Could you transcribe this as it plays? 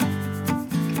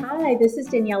Hi, this is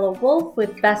Daniela Wolf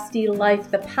with Bestie Life,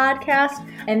 the podcast,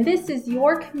 and this is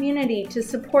your community to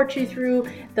support you through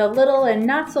the little and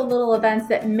not so little events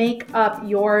that make up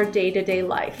your day-to-day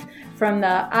life. From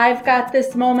the I've got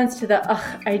this moments to the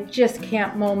I just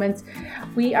can't moments.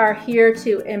 We are here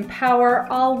to empower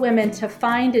all women to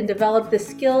find and develop the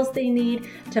skills they need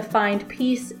to find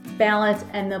peace, balance,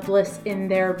 and the bliss in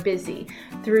their busy.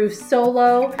 Through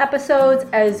solo episodes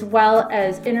as well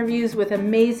as interviews with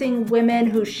amazing women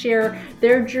who share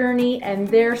their journey and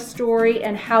their story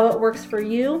and how it works for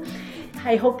you.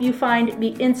 I hope you find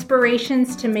the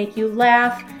inspirations to make you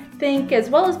laugh, think, as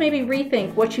well as maybe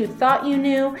rethink what you thought you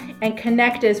knew, and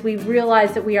connect as we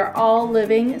realize that we are all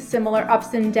living similar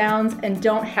ups and downs and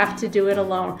don't have to do it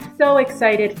alone. So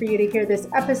excited for you to hear this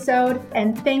episode,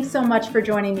 and thanks so much for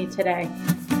joining me today.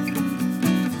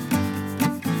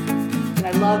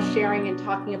 I love sharing and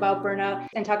talking about burnout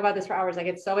and talk about this for hours. I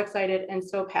get so excited and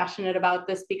so passionate about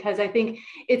this because I think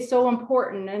it's so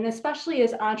important. And especially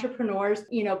as entrepreneurs,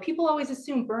 people always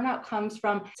assume burnout comes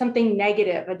from something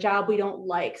negative, a job we don't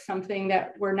like, something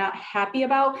that we're not happy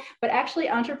about. But actually,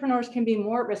 entrepreneurs can be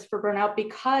more at risk for burnout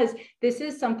because this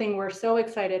is something we're so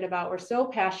excited about. We're so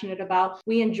passionate about.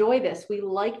 We enjoy this. We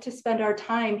like to spend our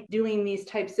time doing these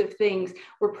types of things.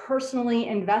 We're personally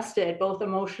invested, both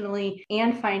emotionally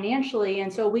and financially.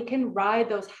 And so we can ride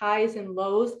those highs and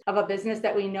lows of a business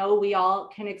that we know we all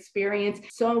can experience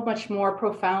so much more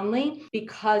profoundly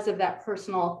because of that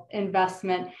personal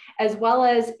investment, as well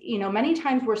as, many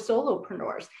times we're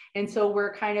solopreneurs. And so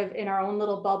we're kind of in our own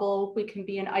little bubble. We can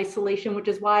be in isolation, which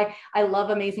is why I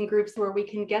love amazing groups where we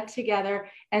can get together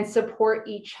and support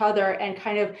each other and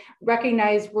kind of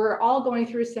recognize we're all going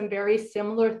through some very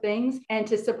similar things and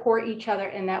to support each other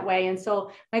in that way. And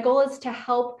so my goal is to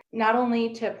help not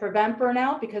only to prevent burnout,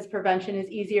 because prevention is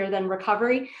easier than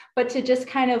recovery, but to just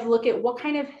kind of look at what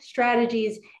kind of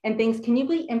strategies and things can you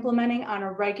be implementing on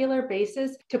a regular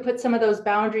basis to put some of those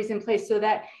boundaries in place so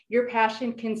that your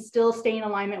passion can still stay in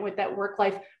alignment with that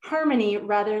work-life harmony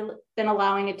rather than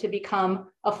allowing it to become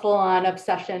a full-on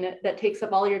obsession that takes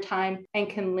up all your time and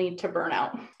can lead to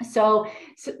burnout. So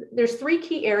there's three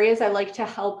key areas I like to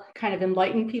help kind of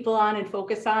enlighten people on and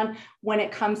focus on when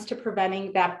it comes to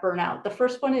preventing that burnout. The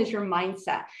first one is your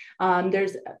mindset.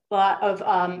 There's a lot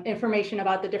of information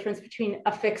about the difference between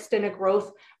a fixed and a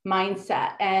growth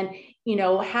mindset. And,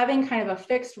 having kind of a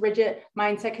fixed, rigid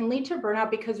mindset can lead to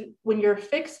burnout because when you're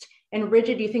fixed and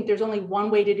rigid, you think there's only one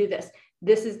way to do this.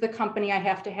 This is the company I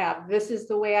have to have. This is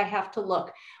the way I have to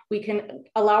look. We can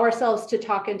allow ourselves to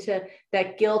talk into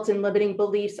that guilt and limiting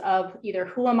beliefs of either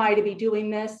who am I to be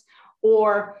doing this?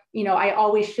 Or, I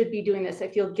always should be doing this. I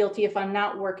feel guilty if I'm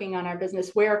not working on our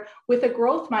business. Where with a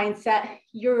growth mindset,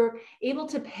 you're able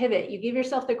to pivot. You give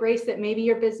yourself the grace that maybe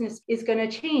your business is going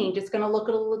to change. It's going to look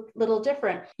a little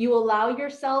different. You allow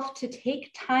yourself to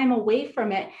take time away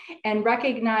from it and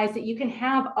recognize that you can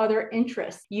have other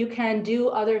interests. You can do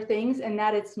other things and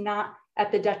that it's not at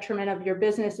the detriment of your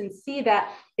business, and see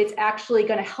that it's actually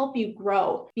going to help you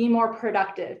grow, be more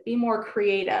productive, be more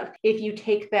creative if you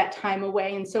take that time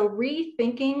away. And so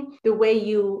rethinking the way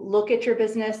you look at your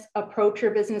business, approach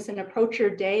your business, and approach your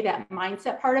day, that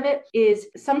mindset part of it is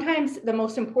sometimes the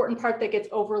most important part that gets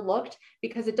overlooked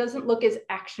because it doesn't look as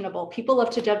actionable. People love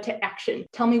to jump to action.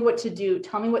 Tell me what to do.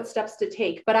 Tell me what steps to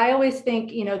take. But I always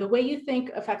think, the way you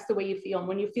think affects the way you feel. And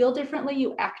when you feel differently,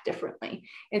 you act differently.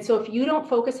 And so if you don't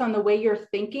focus on the way you're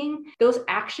thinking, those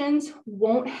actions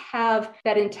won't have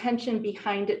that intention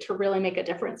behind it to really make a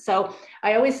difference. So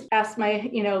I always ask my,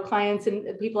 clients and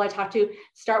the people I talk to,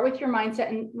 start with your mindset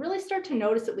and really start to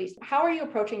notice at least, how are you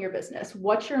approaching your business?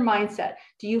 What's your mindset?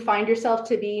 Do you find yourself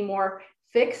to be more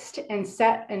fixed and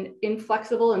set and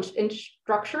inflexible and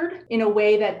structured in a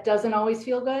way that doesn't always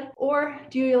feel good? Or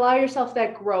do you allow yourself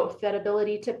that growth, that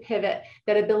ability to pivot,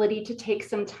 that ability to take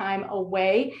some time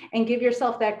away and give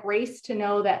yourself that grace to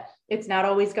know that it's not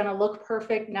always going to look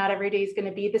perfect. Not every day is going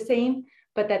to be the same,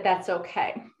 but that's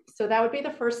okay. So that would be the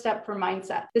first step for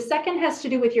mindset. The second has to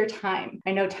do with your time.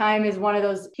 I know time is one of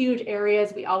those huge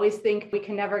areas we always think we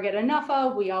can never get enough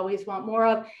of. We always want more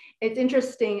of. It's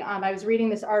interesting. I was reading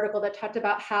this article that talked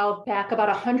about how back about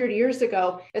 100 years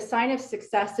ago, a sign of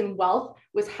success and wealth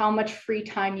was how much free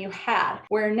time you had,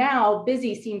 where now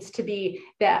busy seems to be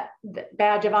that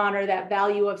badge of honor, that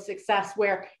value of success,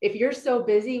 where if you're so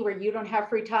busy where you don't have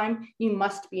free time, you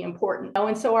must be important.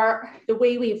 And so the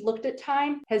way we've looked at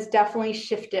time has definitely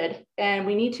shifted. rigid, and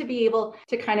we need to be able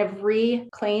to kind of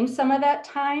reclaim some of that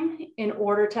time in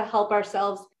order to help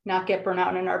ourselves not get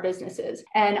burnout in our businesses.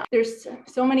 And there's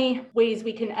so many ways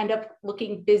we can end up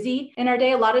looking busy in our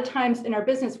day. A lot of times in our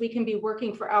business, we can be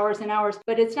working for hours and hours,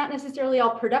 but it's not necessarily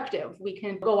all productive. We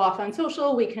can go off on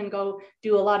social, we can go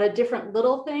do a lot of different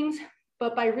little things.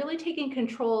 But by really taking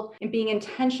control and being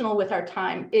intentional with our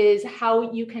time is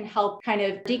how you can help kind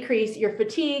of decrease your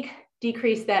fatigue,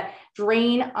 decrease that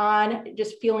drain on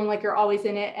just feeling like you're always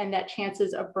in it and that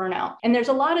chances of burnout. And there's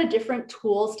a lot of different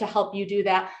tools to help you do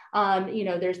that.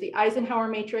 There's the Eisenhower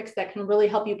matrix that can really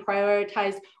help you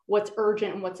prioritize what's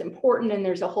urgent and what's important. And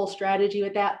there's a whole strategy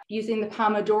with that. Using the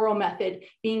Pomodoro method,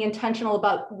 being intentional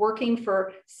about working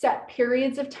for set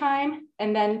periods of time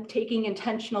and then taking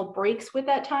intentional breaks with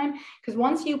that time. Because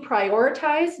once you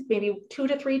prioritize maybe 2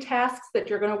 to 3 tasks that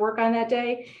you're going to work on that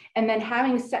day, and then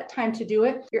having set time to do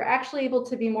it, you're actually able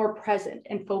to be more present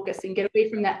and focus and get away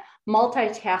from that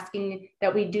multitasking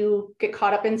that we do get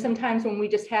caught up in sometimes when we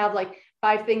just have like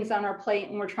 5 things on our plate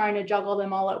and we're trying to juggle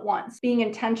them all at once. Being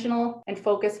intentional and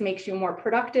focused makes you more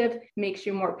productive, makes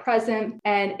you more present,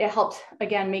 and it helps,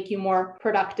 again, make you more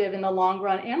productive in the long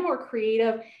run and more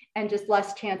creative and just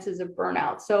less chances of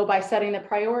burnout. So by setting the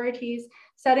priorities,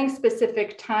 setting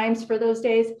specific times for those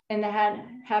days, and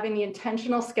then having the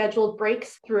intentional scheduled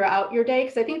breaks throughout your day,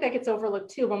 because I think that gets overlooked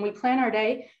too. When we plan our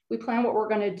day, we plan what we're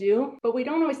going to do, but we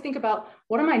don't always think about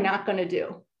what am I not going to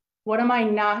do? What am I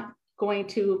not going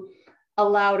to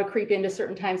allow to creep into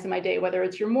certain times in my day, whether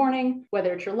it's your morning,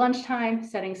 whether it's your lunchtime,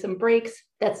 setting some breaks.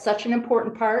 That's such an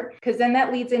important part, because then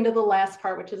that leads into the last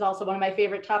part, which is also one of my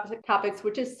favorite topics,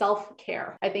 which is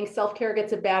self-care. I think self-care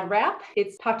gets a bad rap.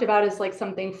 It's talked about as like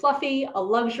something fluffy, a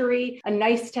luxury, a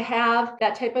nice to have,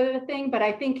 that type of a thing. But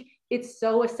I think it's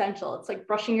so essential. It's like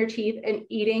brushing your teeth and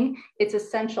eating. It's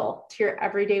essential to your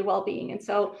everyday well-being. And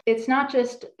so it's not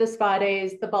just the spa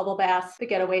days, the bubble baths, the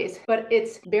getaways, but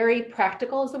it's very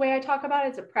practical is the way I talk about it.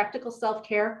 It's a practical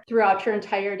self-care throughout your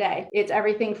entire day. It's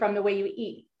everything from the way you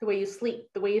eat, the way you sleep,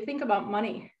 the way you think about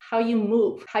money, how you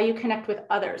move, how you connect with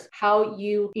others, how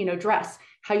you dress,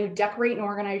 how you decorate and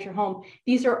organize your home.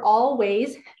 These are all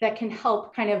ways that can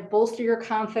help kind of bolster your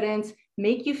confidence,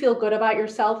 make you feel good about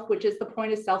yourself, which is the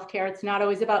point of self-care. It's not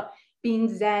always about being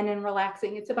zen and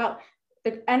relaxing. It's about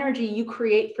the energy you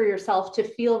create for yourself to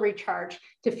feel recharged,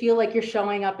 to feel like you're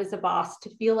showing up as a boss, to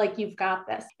feel like you've got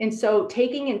this. And so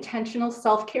taking intentional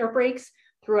self-care breaks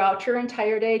throughout your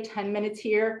entire day, 10 minutes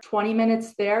here, 20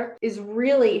 minutes there, is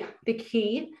really the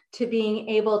key to being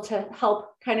able to help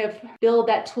kind of build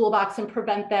that toolbox and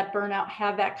prevent that burnout,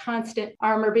 have that constant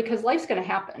armor, because life's going to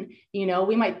happen.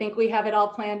 We might think we have it all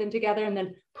planned and together, and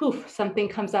then poof, something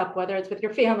comes up, whether it's with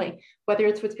your family, whether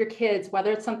it's with your kids,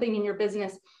 whether it's something in your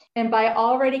business. And by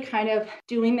already kind of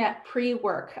doing that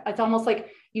pre-work, it's almost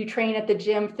like you train at the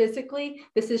gym physically.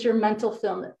 This is your mental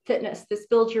fitness. This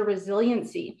builds your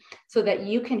resiliency so that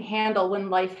you can handle when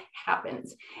life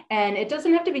happens. And it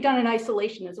doesn't have to be done in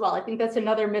isolation as well. I think that's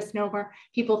another misnomer.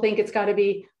 People think it's got to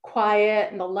be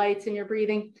quiet and the lights and your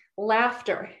breathing.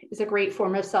 Laughter is a great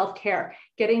form of self-care.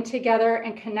 Getting together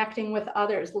and connecting with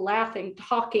others, laughing,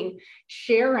 talking,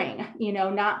 sharing,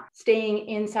 not staying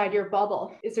inside your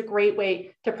bubble is a great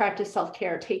way to practice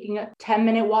self-care. Taking a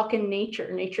 10-minute walk in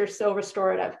nature. Nature is so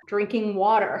restorative. Drinking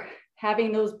water,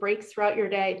 having those breaks throughout your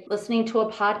day, listening to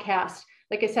a podcast.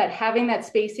 Like I said, having that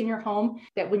space in your home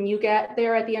that when you get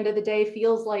there at the end of the day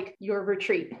feels like your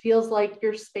retreat, feels like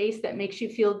your space that makes you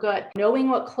feel good. Knowing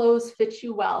what clothes fit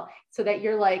you well so that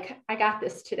you're like, I got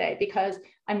this today because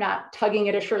I'm not tugging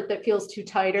at a shirt that feels too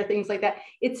tight or things like that.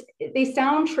 They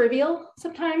sound trivial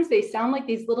sometimes. They sound like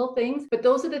these little things, but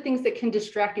those are the things that can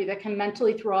distract you, that can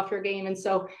mentally throw off your game. And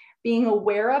so being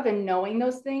aware of and knowing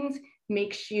those things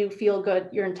makes you feel good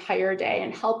your entire day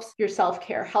and helps your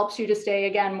self-care, helps you to stay,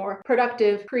 again, more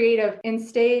productive, creative, and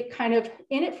stay kind of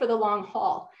in it for the long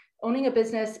haul. Owning a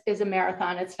business is a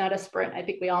marathon. It's not a sprint. I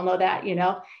think we all know that,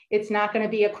 it's not going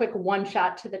to be a quick one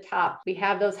shot to the top. We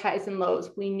have those highs and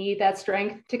lows. We need that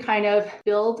strength to kind of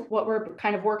build what we're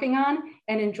kind of working on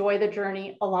and enjoy the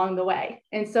journey along the way.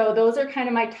 And so those are kind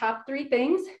of my top 3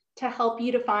 things to help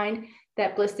you to find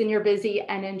that bliss in your busy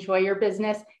and enjoy your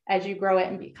business as you grow it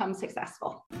and become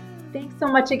successful. Thanks so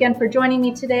much again for joining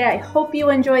me today. I hope you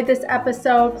enjoyed this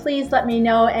episode. Please let me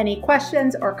know any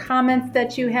questions or comments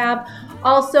that you have.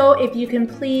 Also, if you can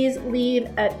please leave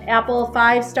an Apple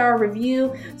 5-star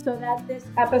review so that this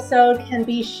episode can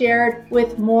be shared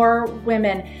with more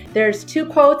women. There's 2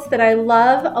 quotes that I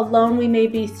love. Alone we may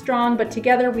be strong, but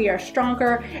together we are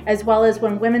stronger, as well as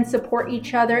when women support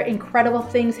each other, incredible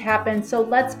things happen. So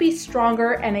let's be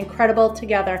stronger and incredible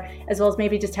together, as well as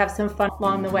maybe just have some fun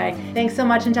along the way. Thanks so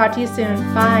much and talk to you soon.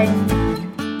 Bye.